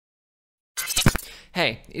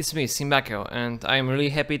Hey, it's me, Simbako, and I'm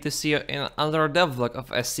really happy to see you in another devlog of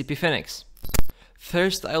SCP Phoenix.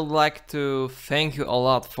 First, I would like to thank you a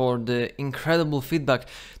lot for the incredible feedback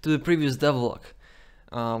to the previous devlog.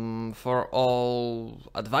 For all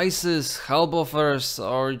advices, help offers,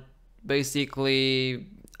 or basically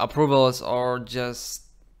approvals, or just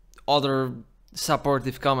other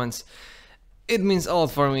supportive comments. It means a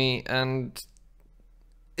lot for me, and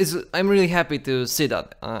I'm really happy to see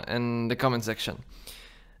that in the comment section.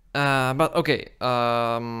 But okay,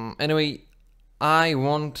 anyway, I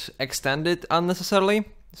won't extend it unnecessarily,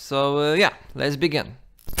 so yeah, let's begin.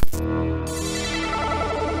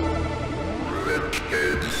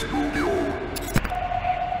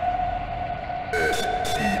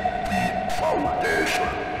 SCP Foundation.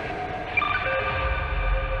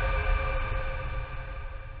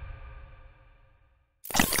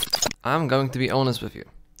 I'm going to be honest with you.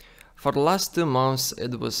 For the last 2 months,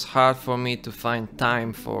 it was hard for me to find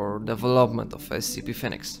time for development of SCP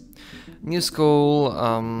Phoenix. New school,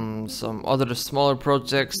 some other smaller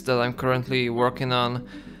projects that I'm currently working on,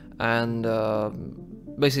 and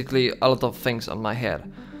basically a lot of things on my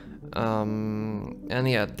head. And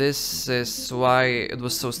yeah, this is why it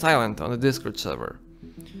was so silent on the Discord server.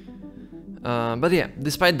 But yeah,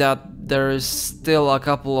 despite that, there is still a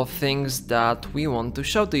couple of things that we want to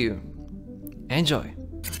show to you. Enjoy!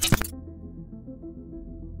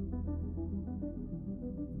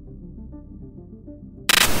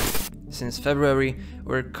 Since February,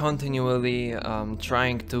 we're continually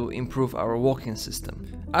trying to improve our walking system.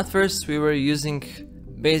 At first, we were using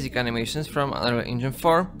basic animations from Unreal Engine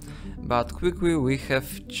 4, but quickly we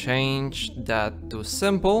have changed that to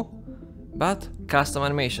simple but custom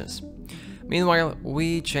animations. Meanwhile,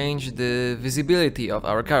 we changed the visibility of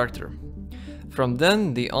our character. From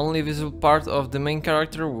then, the only visible part of the main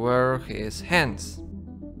character were his hands.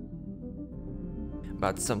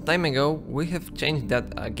 But some time ago, we have changed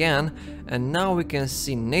that again, and now we can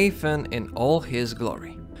see Nathan in all his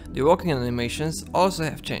glory. The walking animations also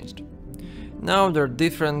have changed. Now they're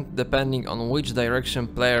different depending on which direction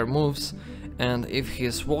player moves and if he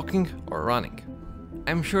is walking or running.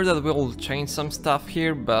 I'm sure that we'll change some stuff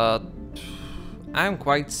here, but I'm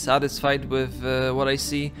quite satisfied with what I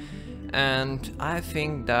see, and I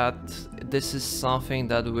think that this is something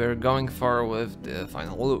that we're going for with the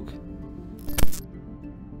final look.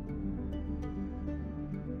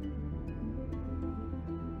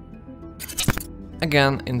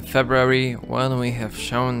 Again, in February, when we have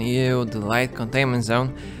shown you the light containment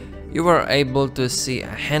zone, you were able to see a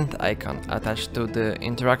hand icon attached to the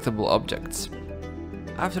interactable objects.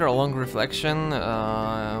 After a long reflection,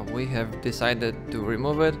 we have decided to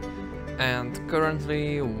remove it, and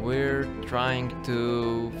currently we're trying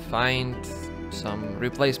to find some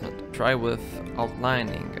replacement. Try with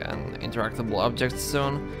outlining and interactable objects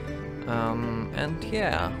soon, and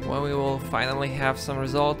yeah, when we will finally have some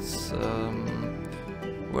results,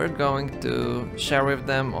 we're going to share with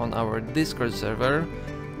them on our Discord server,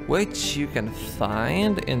 which you can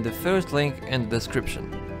find in the first link in the description.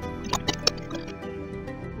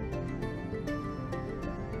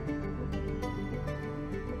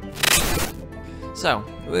 So,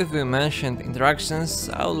 with the mentioned interactions,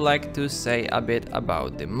 I would like to say a bit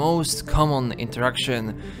about the most common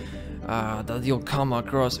interaction that you'll come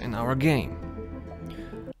across in our game.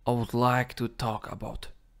 I would like to talk about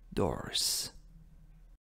doors.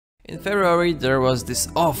 In February there was this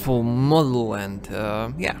awful model, and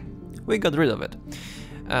yeah, we got rid of it.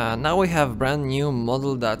 Now we have brand new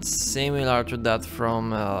model that's similar to that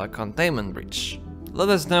from Containment Breach. Let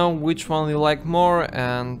us know which one you like more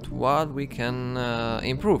and what we can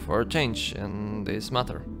improve or change in this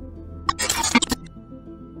matter.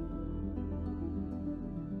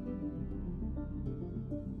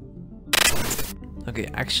 Okay,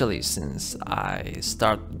 actually, since I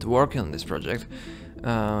started working on this project,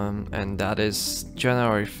 and that is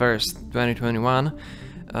January 1st, 2021,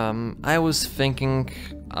 I was thinking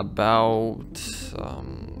about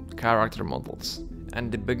character models. At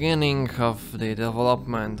the beginning of the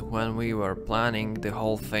development, when we were planning the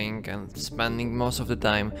whole thing and spending most of the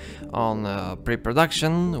time on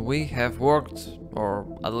pre-production, we have worked, or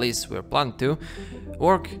at least we're planning to,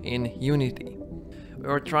 work in Unity. We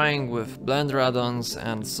were trying with Blender add-ons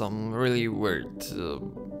and some really weird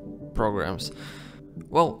programs.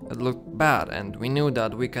 Well, it looked bad, and we knew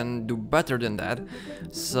that we can do better than that,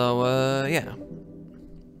 so yeah.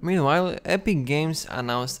 Meanwhile, Epic Games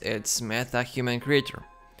announced its meta-human creator.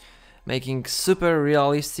 Making super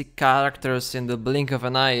realistic characters in the blink of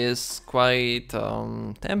an eye is quite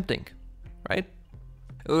tempting, right?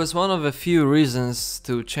 It was one of a few reasons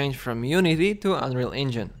to change from Unity to Unreal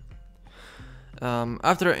Engine.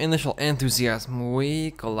 After initial enthusiasm,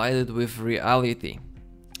 we collided with reality.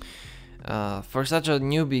 For such a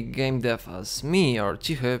newbie game dev as me or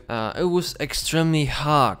Cichy, it was extremely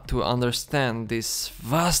hard to understand this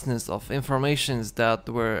vastness of informations that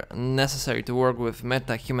were necessary to work with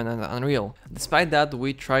MetaHuman and Unreal. Despite that,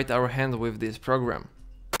 we tried our hand with this program.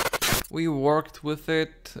 We worked with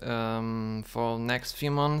it for next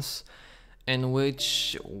few months, in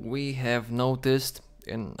which we have noticed,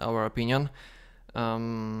 in our opinion,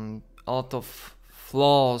 a lot of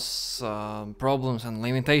flaws, problems and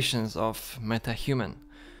limitations of MetaHuman.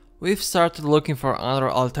 We've started looking for another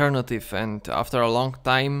alternative, and after a long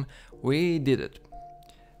time we did it.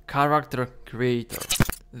 Character Creator.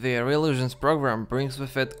 The Illusions program brings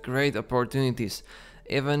with it great opportunities,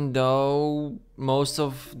 even though most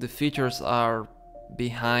of the features are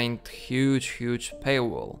behind huge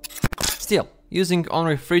paywall. Still, using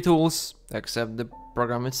only free tools, except the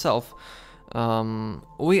program itself,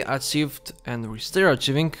 we achieved and we're still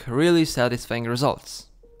achieving really satisfying results.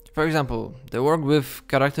 For example, the work with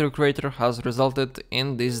Character Creator has resulted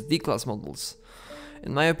in these D-class models.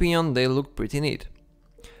 In my opinion, they look pretty neat.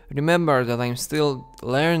 Remember that I'm still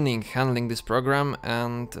learning handling this program,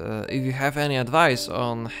 and if you have any advice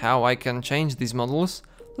on how I can change these models,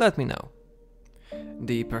 let me know.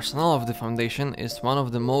 The personnel of the Foundation is one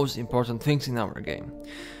of the most important things in our game.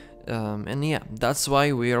 And yeah, that's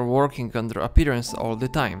why we are working on their appearance all the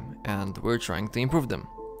time, and we're trying to improve them.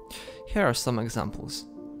 Here are some examples.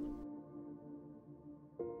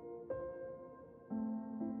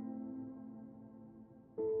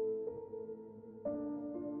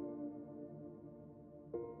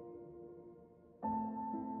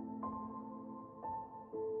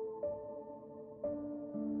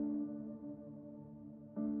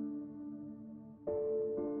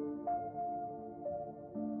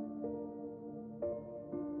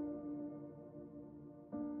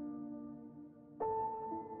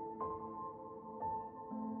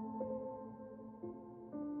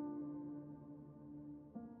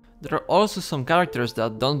 There are also some characters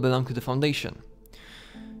that don't belong to the Foundation.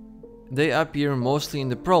 They appear mostly in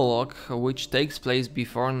the prologue, which takes place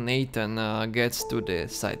before Nathan gets to the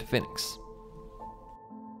site Phoenix.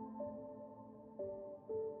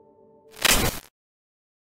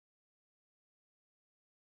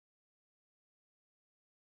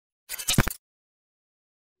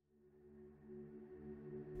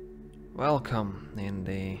 Welcome in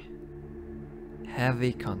the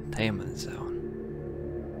heavy containment zone.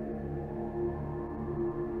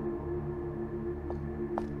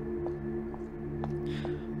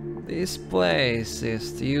 This place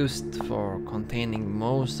is used for containing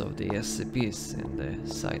most of the SCPs in the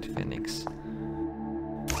site Phoenix.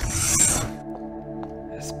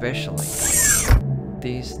 Especially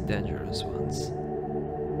these dangerous ones.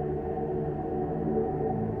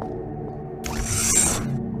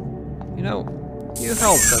 You know, you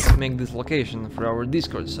helped us make this location for our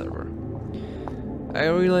Discord server. I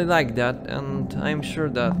really like that, and I'm sure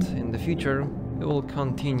that in the future we will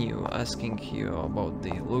continue asking you about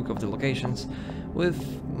the look of the locations,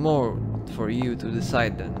 with more for you to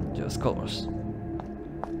decide than just colors.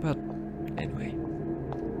 But anyway.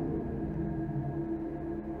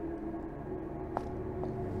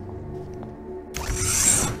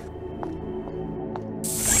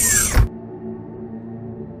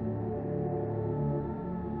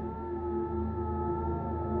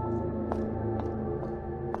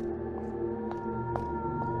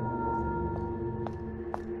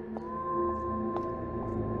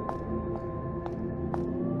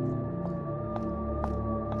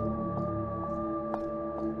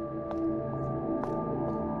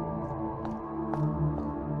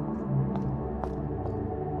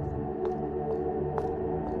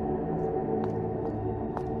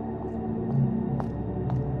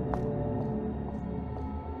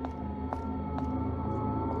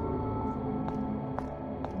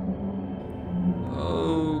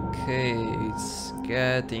 Okay, it's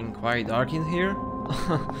getting quite dark in here.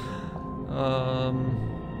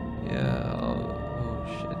 Yeah, oh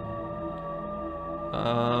shit.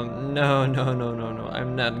 No,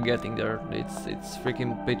 I'm not getting there. It's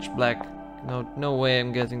freaking pitch black. No way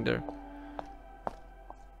I'm getting there.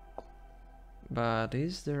 But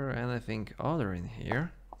is there anything other in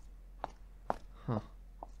here? Huh.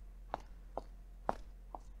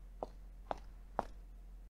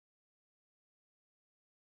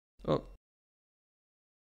 Oh.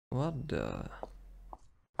 What the...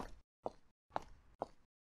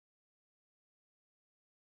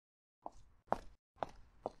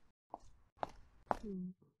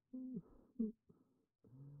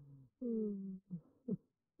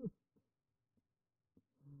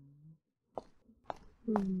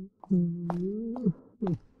 What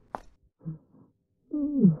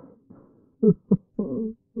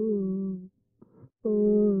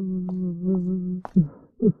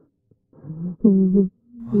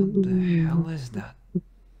the hell is that?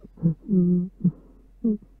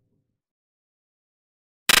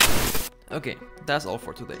 Okay, that's all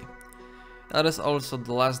for today. That is also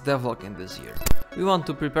the last devlog in this year. We want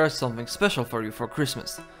to prepare something special for you for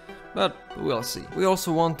Christmas, but we'll see. We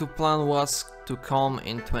also want to plan what's to come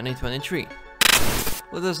in 2023.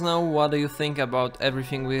 Let us know what do you think about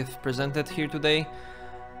everything we've presented here today.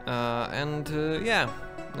 Yeah,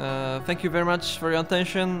 thank you very much for your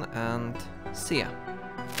attention and see ya.